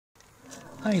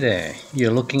Hi there, you're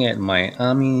looking at my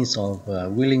armies of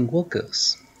willing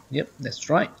workers. Yep, that's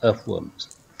right,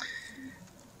 earthworms.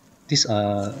 These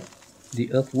are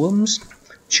the earthworms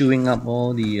chewing up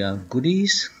all the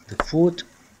goodies, the food,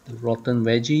 the rotten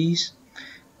veggies,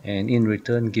 and in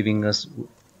return giving us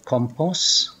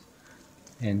compost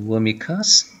and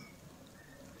vermicast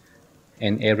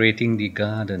and aerating the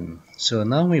garden. So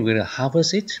now we will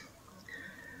harvest it,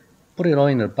 put it all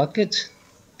in a bucket,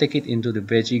 take it into the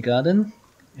veggie garden,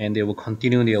 and they will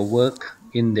continue their work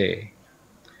in there.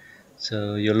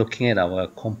 So you're looking at our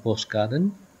compost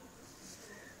garden.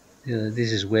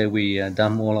 This is where we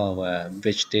dump all our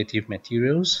vegetative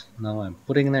materials. Now I'm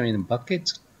putting them in a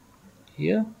bucket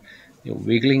here. You're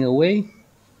wiggling away.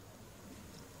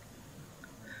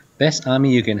 Best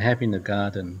army you can have in the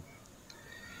garden.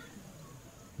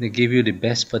 They give you the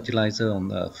best fertilizer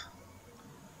on earth.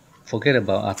 Forget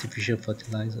about artificial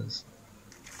fertilizers.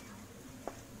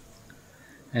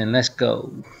 And let's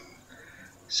go.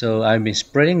 So I've been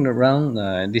spreading around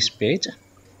this page.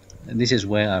 This is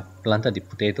where I planted the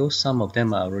potatoes. Some of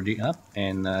them are already up,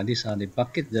 and these are the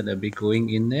buckets that will be going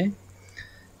in there.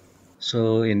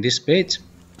 So in this page,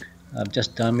 I've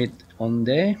just dumped it on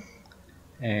there,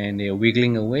 and they're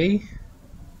wiggling away.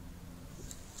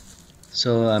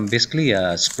 So I'm basically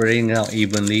spreading out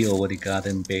evenly over the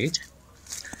garden bed,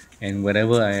 and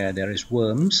wherever there is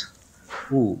worms,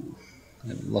 ooh,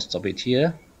 lots of it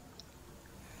here,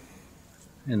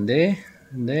 and there,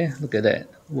 and there. Look at that!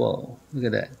 Whoa! Look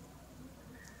at that!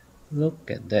 Look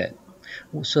at that!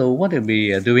 So what they'll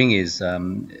be doing is,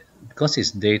 because it's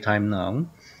daytime now,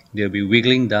 they'll be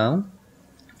wiggling down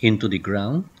into the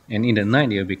ground, and in the night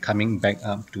they'll be coming back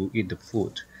up to eat the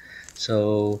food.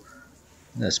 So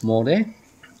there's more there,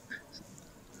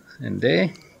 and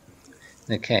there.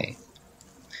 Okay,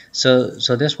 so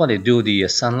that's what they do. The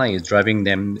sunlight is driving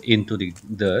them into the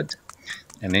dirt,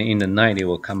 and then in the night they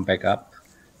will come back up,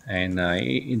 and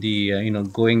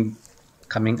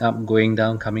coming up, going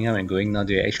down, coming up and going down.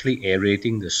 They're actually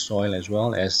aerating the soil as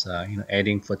well as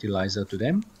adding fertilizer to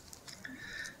them.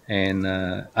 And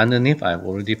underneath I've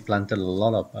already planted a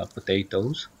lot of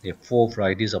potatoes. There are 4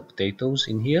 varieties of potatoes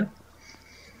in here,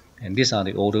 and these are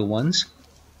the older ones,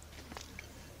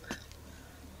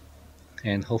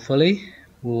 and hopefully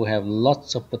we'll have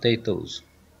lots of potatoes.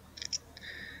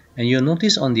 And you'll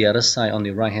notice on the other side, on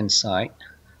the right hand side,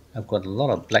 I've got a lot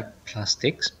of black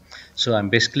plastics. So I'm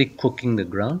basically cooking the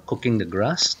ground, cooking the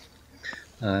grass,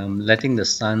 letting the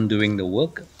sun doing the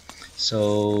work.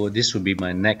 So this will be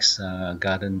my next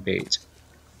garden bed,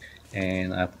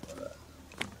 and I've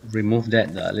removed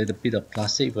that little bit of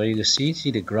plastic where you can see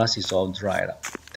the grass is all dried up.